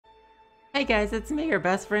Hey guys, it's me, your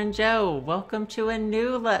best friend Joe. Welcome to a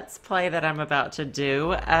new Let's Play that I'm about to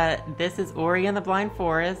do. This is Ori and the Blind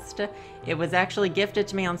Forest. It was actually gifted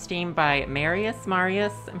to me on Steam by Marius.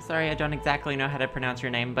 I'm sorry, I don't exactly know how to pronounce your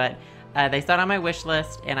name, but they saw it on my wish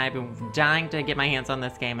list, and I've been dying to get my hands on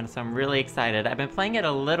this game, and so I'm really excited. I've been playing it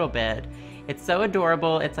a little bit. It's so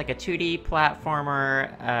adorable. It's like a 2D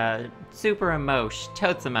platformer, super emosh,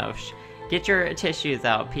 totes emosh. Get your tissues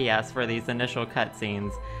out, PS, for these initial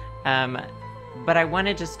cutscenes. But I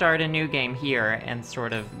wanted to start a new game here and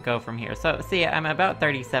sort of go from here. So, see, I'm about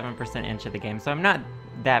 37% into the game, so I'm not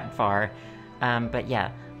that far. But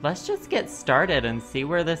yeah, let's just get started and see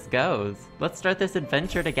where this goes. Let's start this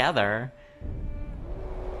adventure together.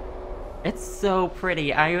 It's so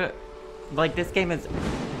pretty. Like, this game is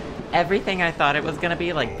everything I thought it was gonna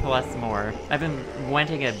be, like, plus more. I've been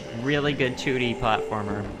wanting a really good 2D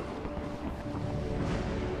platformer.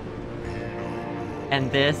 And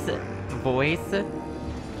this voice,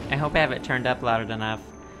 I hope I have it turned up loud enough,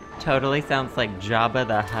 totally sounds like Jabba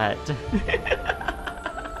the Hutt.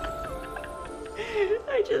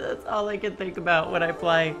 That's all I can think about when I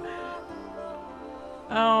play.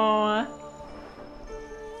 Oh.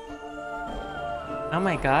 Oh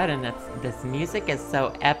my god, and this music is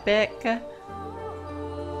so epic.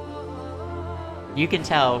 You can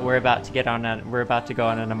tell we're about to go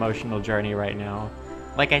on an emotional journey right now.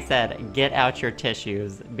 Like I said, get out your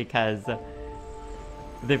tissues, because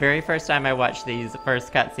the very first time I watched these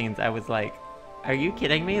first cutscenes, I was like, are you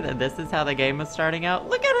kidding me that this is how the game is starting out?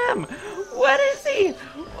 Look at him! What is he?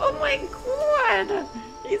 Oh my god!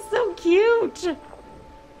 He's so cute!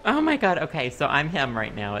 Oh my god, okay, so I'm him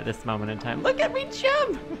right now at this moment in time. Look at me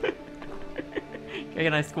jump! Okay,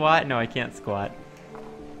 can I squat? No, I can't squat.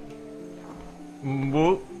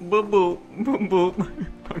 Boop, boop, boop, boop, boop.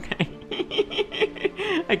 Okay.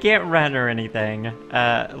 I can't run or anything.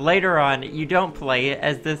 Later on, you don't play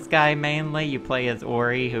as this guy mainly. You play as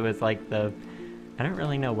Ori, who is like the... I don't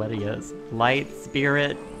really know what he is. Light,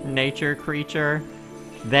 spirit, nature creature?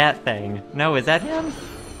 That thing. No, is that him?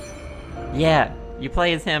 Yeah, you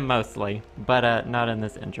play as him mostly, but not in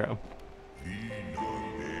this intro.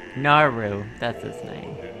 Naru, that's his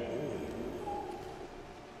name.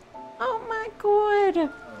 Oh my god!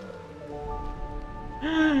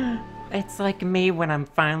 It's like me when I'm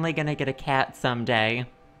finally gonna get a cat someday.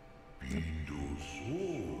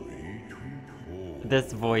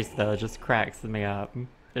 This voice, though, just cracks me up.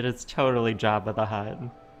 It is totally Jabba the Hutt.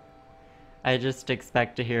 I just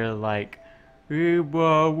expect to hear, like,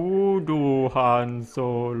 Iba Wudu Han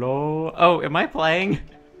Solo. Oh, am I playing?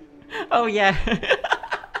 Oh, yeah.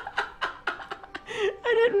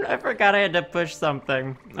 I forgot I had to push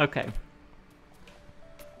something. Okay.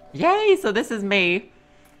 Yay, so this is me.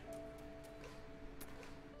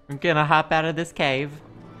 I'm gonna hop out of this cave.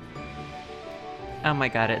 Oh my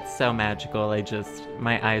god, it's so magical.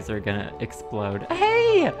 My eyes are gonna explode.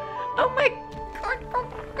 Hey! Oh my god!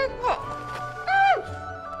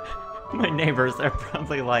 My neighbors are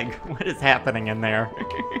probably like, what is happening in there?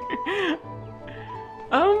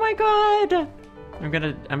 Oh my god!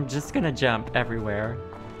 I'm just gonna jump everywhere.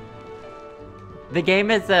 The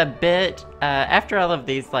game is a bit, after all of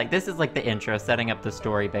these, like, this is like the intro, setting up the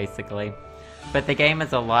story, basically. But the game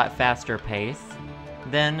is a lot faster pace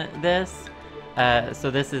than this. So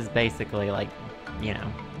this is basically, like, you know,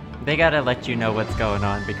 they gotta let you know what's going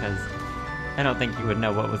on, because I don't think you would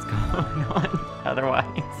know what was going on otherwise.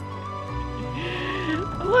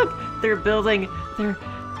 Look, they're building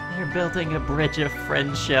a bridge of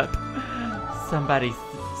friendship. Somebody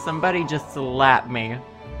just slap me.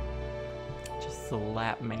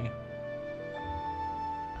 Slap me.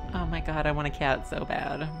 Oh my god, I want a cat so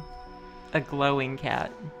bad. A glowing cat.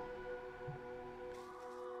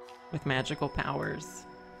 With magical powers.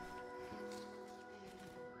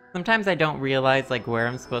 Sometimes I don't realize, like, where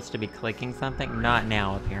I'm supposed to be clicking something. Not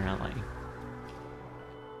now, apparently.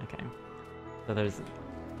 Okay. So there's...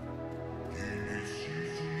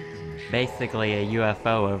 basically a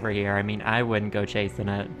UFO over here. I mean, I wouldn't go chasing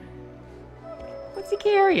it. What's he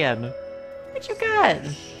carrying? What you got?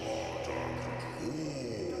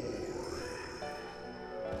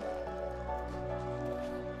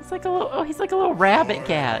 He's like a little, oh, he's like a little rabbit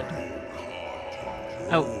cat.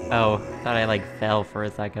 Oh, thought I like fell for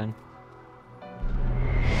a second.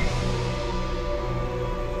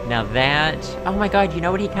 Now that, oh my god, you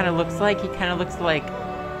know what he kind of looks like? He kind of looks like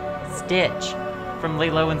Stitch from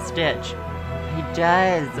Lilo and Stitch. He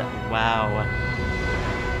does. Wow.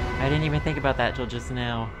 I didn't even think about that till just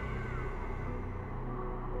now.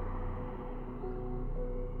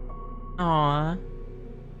 Aww.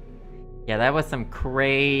 Yeah, that was some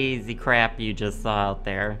crazy crap you just saw out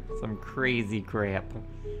there. Some crazy crap.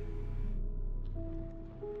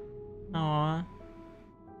 Aww.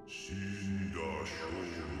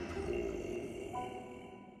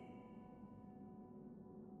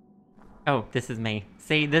 Oh, this is me.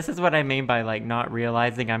 See, this is what I mean by, like, not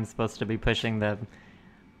realizing I'm supposed to be pushing the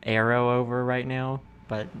arrow over right now,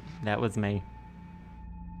 but that was me.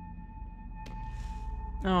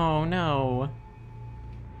 Oh, no.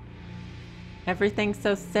 Everything's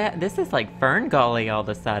so sad. This is like Fern Gully all of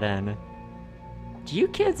a sudden. Do you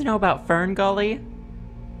kids know about Fern Gully?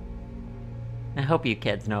 I hope you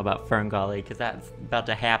kids know about Fern Gully, because that's about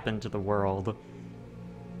to happen to the world.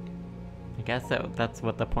 I guess that's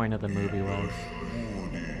what the point of the movie was.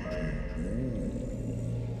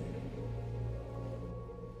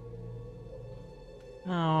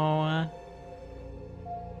 Oh.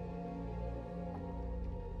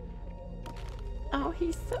 Oh,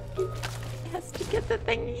 he has to get the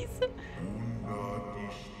thingies.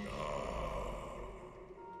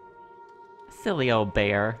 Silly old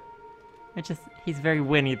bear. He's very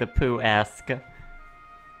Winnie the Pooh-esque.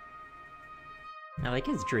 I like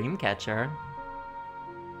his dream catcher.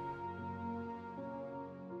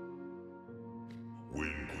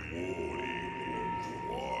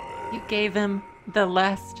 You gave him the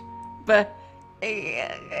last, but...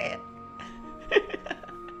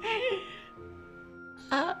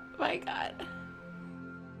 Oh my god.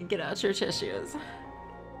 Get out your tissues.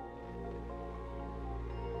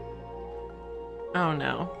 Oh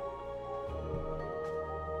no.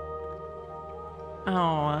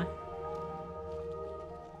 Oh.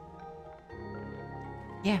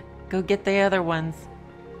 Yeah, go get the other ones.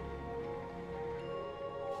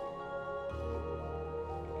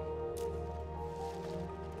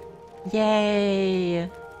 Yay!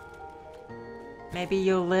 Maybe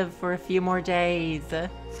you'll live for a few more days.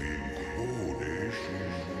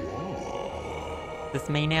 This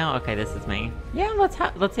me now? Okay, this is me. Yeah,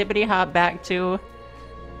 let's hippity hop back to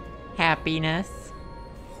happiness.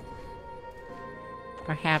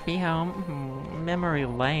 Our happy home. Memory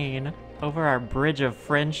lane. Over our bridge of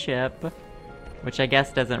friendship. Which I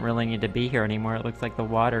guess doesn't really need to be here anymore. It looks like the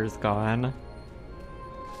water's gone.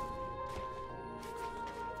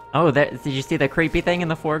 Oh, did you see the creepy thing in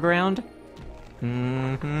the foreground?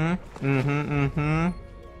 Mm-hmm.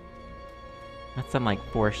 That's some, like,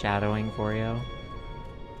 foreshadowing for you.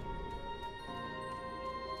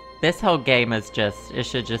 This whole game is it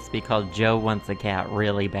should just be called Joe Wants a Cat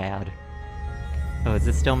Really Bad. Oh, is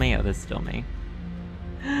this still me? Oh, this is still me.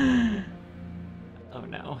 Oh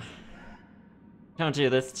no. Don't do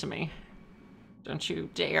this to me. Don't you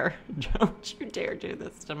dare. Don't you dare do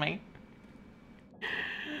this to me.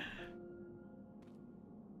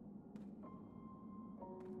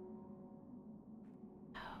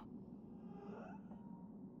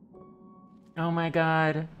 Oh my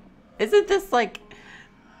god. Isn't this like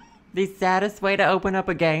the saddest way to open up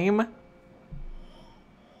a game?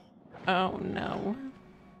 Oh no.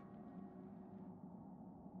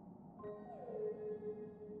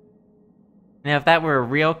 Now if that were a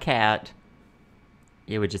real cat,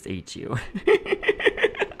 it would just eat you.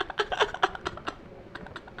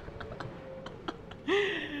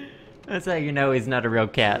 That's how you know he's not a real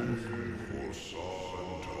cat.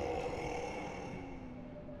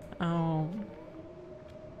 Oh.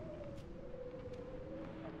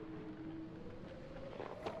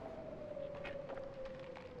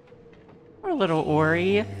 Poor little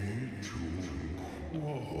Ori.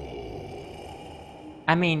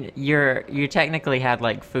 I mean, you technically had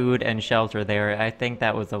like food and shelter there. I think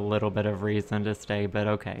that was a little bit of reason to stay, but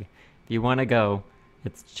okay. If you want to go,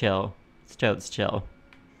 it's chill. It's chill.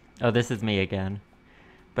 Oh, this is me again.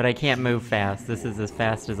 But I can't move fast. This is as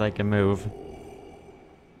fast as I can move.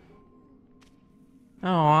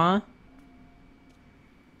 Aww.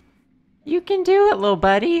 You can do it, little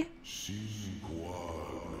buddy.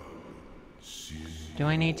 Do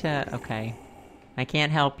I need to... Okay. I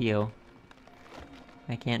can't help you.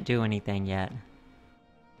 I can't do anything yet.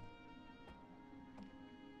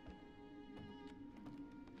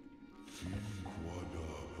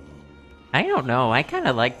 I don't know. I kind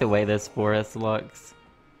of like the way this forest looks.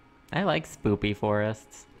 I like spoopy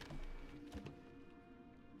forests.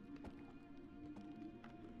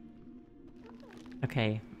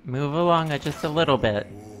 Okay, move along just a little bit.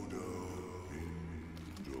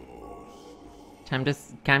 Time to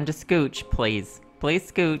scooch, please.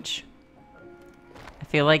 Please scooch. I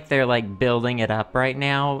feel like they're like building it up right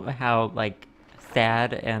now, how like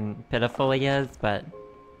sad and pitiful he is, but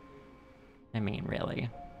I mean, really.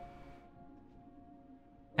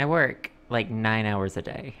 I work like 9 hours a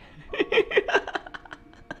day.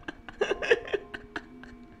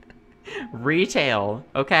 Retail,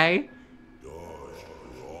 okay?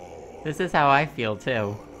 This is how I feel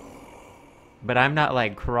too. But I'm not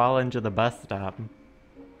like crawling to the bus stop.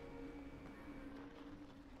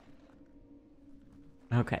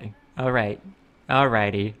 Okay. Alright.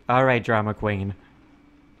 Alrighty. Alright, drama queen.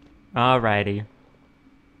 Alrighty.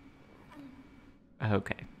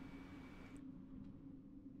 Okay.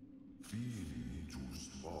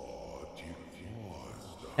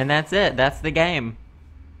 And that's it. That's the game.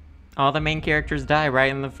 All the main characters die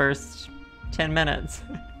right in the first 10 minutes.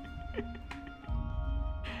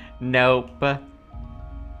 Nope.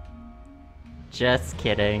 Just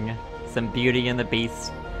kidding. Some Beauty and the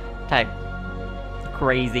Beast type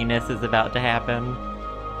craziness is about to happen.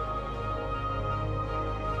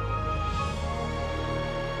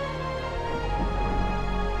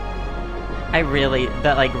 Really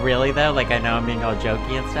though, like I know I'm being all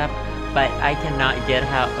jokey and stuff, but I cannot get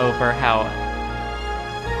over how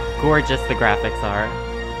gorgeous the graphics are.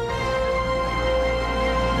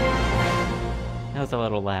 That was a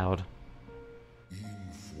little loud.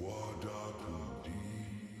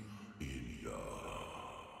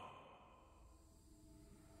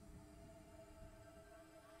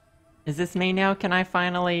 Is this me now? Can I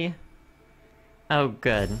finally... Oh,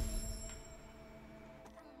 good.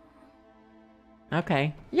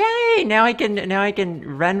 Okay. Yay! Now I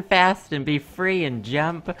can run fast and be free and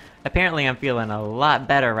jump. Apparently I'm feeling a lot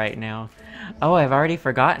better right now. Oh, I've already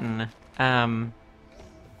forgotten.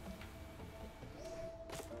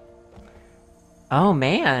 Oh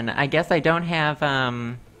man, I guess I don't have,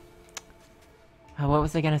 oh, what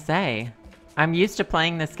was I gonna say? I'm used to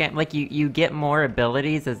playing this game, like you get more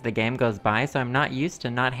abilities as the game goes by, so I'm not used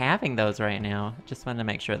to not having those right now. Just wanted to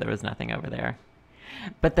make sure there was nothing over there.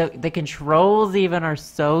 But the controls even are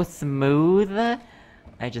so smooth. I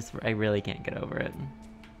really can't get over it.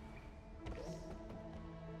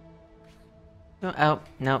 Oh,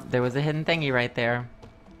 no, there was a hidden thingy right there.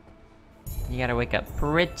 You gotta wake up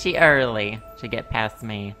pretty early to get past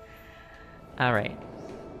me. Alright.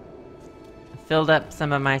 Filled up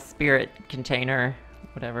some of my spirit container,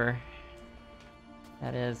 whatever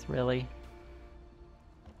that is, really.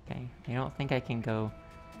 Okay, I don't think I can go...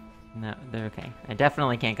 No, they're okay. I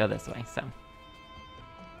definitely can't go this way, so...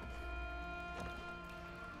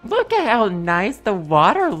 Look at how nice the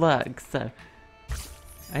water looks!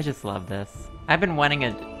 I just love this. I've been wanting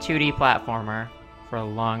a 2D platformer for a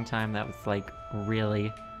long time that was, like,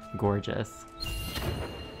 really gorgeous.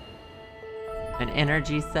 An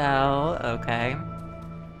energy cell, okay.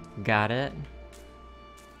 Got it.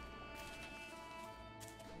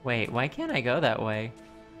 Wait, why can't I go that way?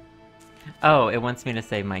 Oh, it wants me to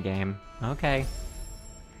save my game. Okay.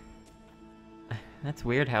 That's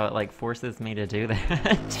weird how it, like, forces me to do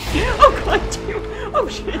that. Oh god, dude! Oh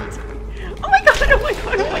shit! Oh my god, oh my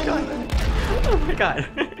god, oh my god! Oh my god.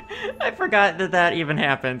 I forgot that that even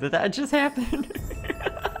happened, that just happened.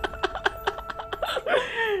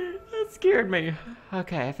 That scared me.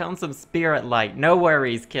 Okay, I found some spirit light. No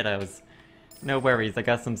worries, kiddos. No worries, I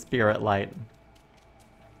got some spirit light.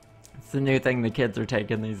 It's the new thing the kids are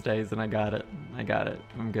taking these days, and I got it. I got it.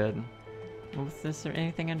 I'm good. Was this or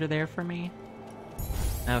anything under there for me?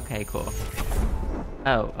 Okay, cool.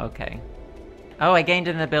 Oh, okay. Oh, I gained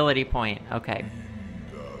an ability point. Okay.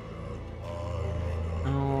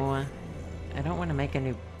 Oh, I don't want to make a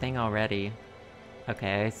new thing already.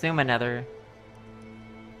 Okay, I assume another...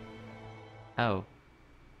 Oh.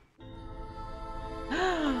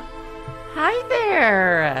 Hi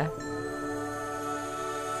there!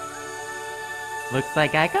 Looks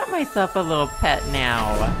like I got myself a little pet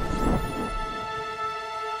now.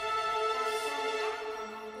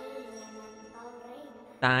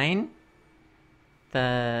 Sign?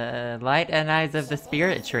 The light and eyes of the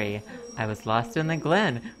spirit tree. I was lost in the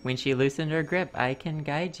glen. When she loosened her grip, I can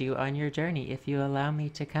guide you on your journey if you allow me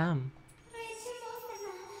to come.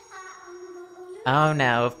 Oh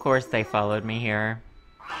no, of course they followed me here.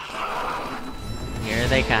 Here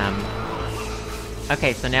they come.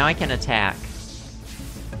 Okay, so now I can attack.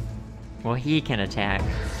 Well, he can attack.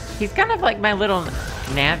 He's kind of like my little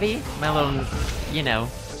Navi, my little, you know,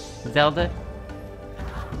 Zelda.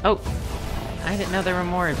 Oh, I didn't know there were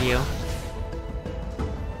more of you.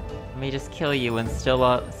 Let me just kill you and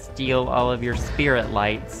still steal all of your spirit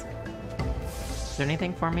lights. Is there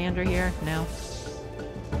anything for me under here? No?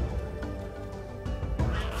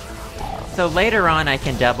 So later on I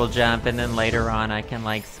can double jump, and then later on I can,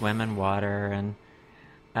 like, swim in water, and...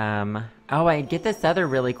 Oh, I get this other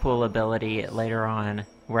really cool ability later on,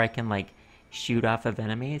 where I can, like, shoot off of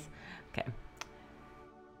enemies. Okay.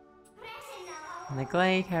 In the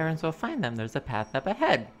glade, Herons will find them. There's a path up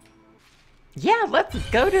ahead. Yeah, let's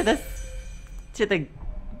go to this To the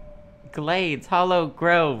Glades, Hollow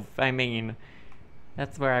Grove, I mean.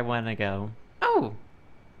 That's where I want to go. Oh!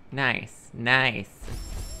 Nice, nice.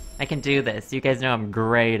 I can do this. You guys know I'm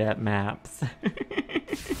great at maps.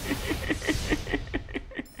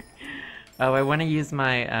 Oh, I want to use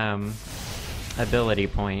my, ability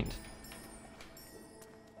point.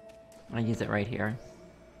 I'll use it right here.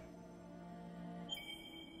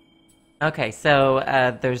 Okay,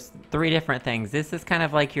 so, there's 3 different things. This is kind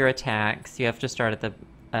of like your attacks. You have to start at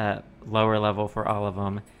the, lower level for all of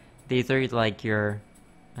them. These are like your...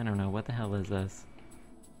 I don't know, what the hell is this?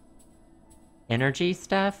 Energy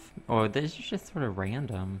stuff? Or this is just sort of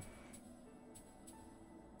random.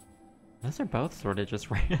 Those are both sort of just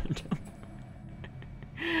random.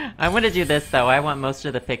 I want to do this though. I want most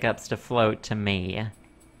of the pickups to float to me.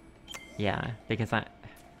 Yeah, because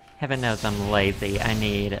heaven knows I'm lazy. I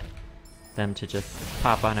need them to just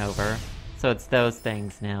pop on over. So it's those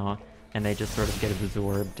things now, and they just sort of get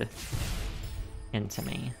absorbed into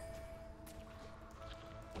me.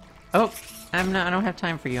 Oh, I don't have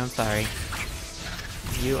time for you, I'm sorry.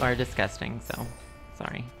 You are disgusting, so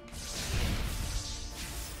sorry.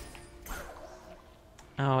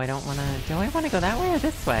 Oh, I don't wanna... Do I wanna go that way or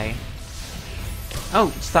this way?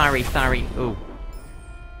 Oh, sorry. Ooh.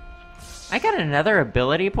 I got another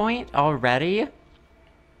ability point already?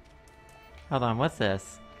 Hold on, what's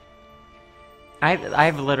this?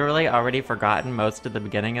 I've literally already forgotten most of the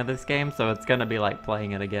beginning of this game, so it's gonna be like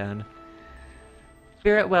playing it again.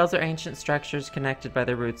 Spirit wells are ancient structures connected by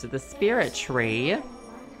the roots of the spirit tree.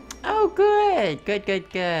 Oh, good!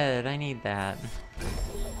 Good. I need that.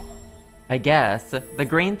 I guess. The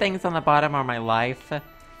green things on the bottom are my life,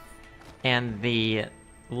 and the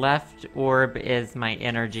left orb is my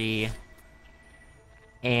energy,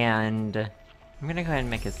 and I'm gonna go ahead and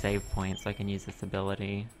make a save point so I can use this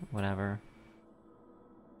ability, whatever.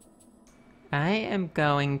 I am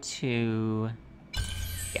going to...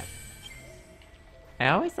 Yeah. I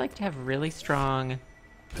always like to have really strong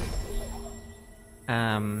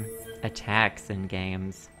attacks in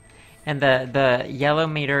games. And the yellow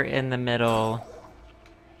meter in the middle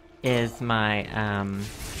is my,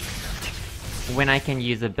 when I can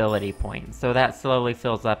use ability points. So that slowly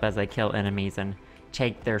fills up as I kill enemies and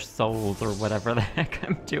take their souls or whatever the heck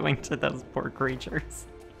I'm doing to those poor creatures.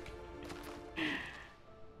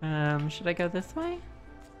 Should I go this way?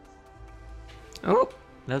 Oh,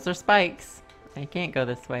 those are spikes. I can't go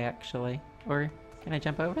this way actually. Or can I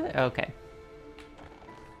jump over there? Okay.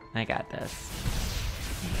 I got this.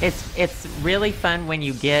 It's really fun when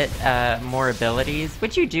you get more abilities,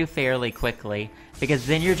 which you do fairly quickly, because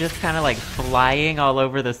then you're just kind of like flying all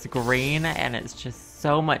over the screen, and it's just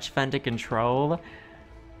so much fun to control.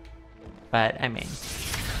 But, I mean,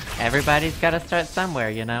 everybody's got to start somewhere,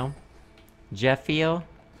 you know? Jeffiel.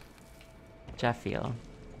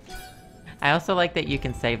 I also like that you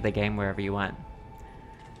can save the game wherever you want.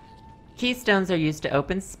 Keystones are used to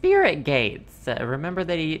open spirit gates. Remember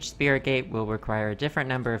that each spirit gate will require a different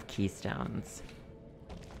number of keystones.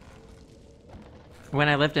 When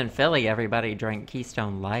I lived in Philly, everybody drank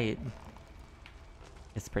Keystone Light.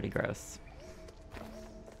 It's pretty gross.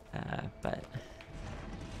 But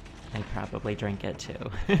I probably drink it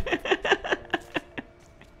too.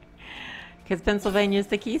 Because Pennsylvania's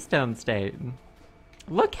the Keystone State.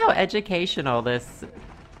 Look how educational this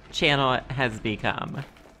channel has become.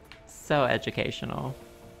 So educational.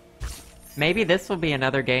 Maybe this will be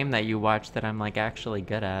another game that you watch that I'm like actually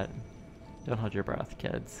good at. Don't hold your breath,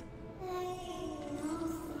 kids.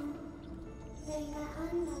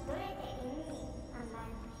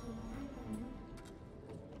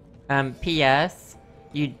 P.S.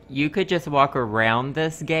 You could just walk around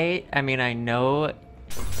this gate. I mean, I know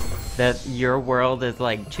that your world is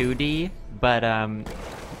like 2D, but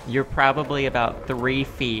you're probably about 3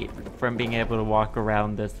 feet from being able to walk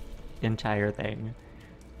around this entire thing.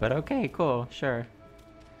 But okay, cool, sure.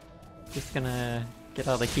 Just gonna get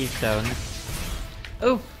all the keystones.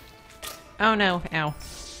 Oh! Oh no, ow.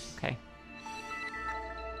 Okay.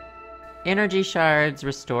 Energy shards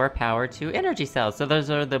restore power to energy cells. So those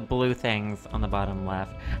are the blue things on the bottom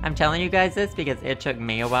left. I'm telling you guys this because it took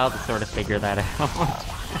me a while to sort of figure that out.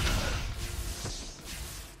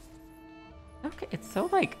 Okay, it's so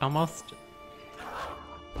like almost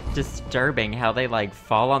disturbing how they like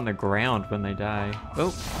fall on the ground when they die.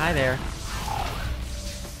 Oh, hi there.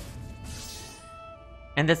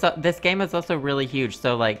 And this game is also really huge,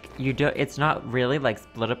 so like it's not really like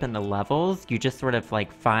split up into levels. You just sort of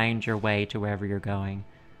like find your way to wherever you're going.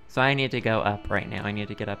 So I need to go up right now. I need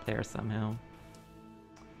to get up there somehow.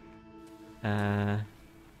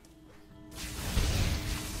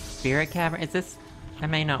 Spirit Cavern, is this I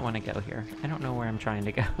may not want to go here. I don't know where I'm trying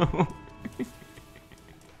to go.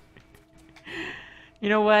 You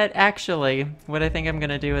know what? Actually, what I think I'm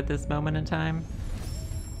gonna do at this moment in time,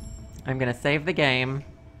 I'm gonna save the game,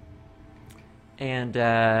 and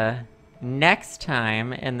next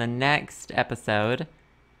time, in the next episode,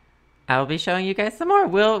 I'll be showing you guys some more.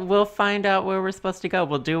 We'll find out where we're supposed to go.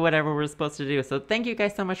 We'll do whatever we're supposed to do. So thank you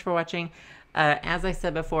guys so much for watching. As I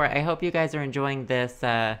said before, I hope you guys are enjoying this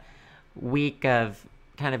week of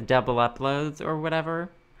kind of double uploads or whatever.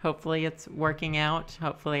 Hopefully it's working out.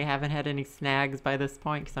 Hopefully I haven't had any snags by this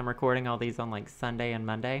point because I'm recording all these on like Sunday and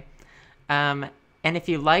Monday. And if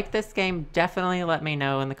you like this game, definitely let me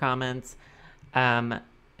know in the comments. And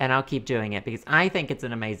I'll keep doing it because I think it's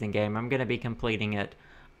an amazing game. I'm going to be completing it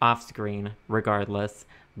off screen regardless.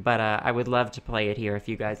 But I would love to play it here if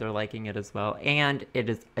you guys are liking it as well. And it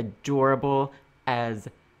is adorable as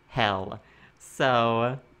hell.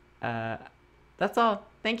 So that's all.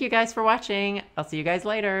 Thank you guys for watching. I'll see you guys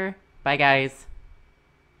later. Bye, guys.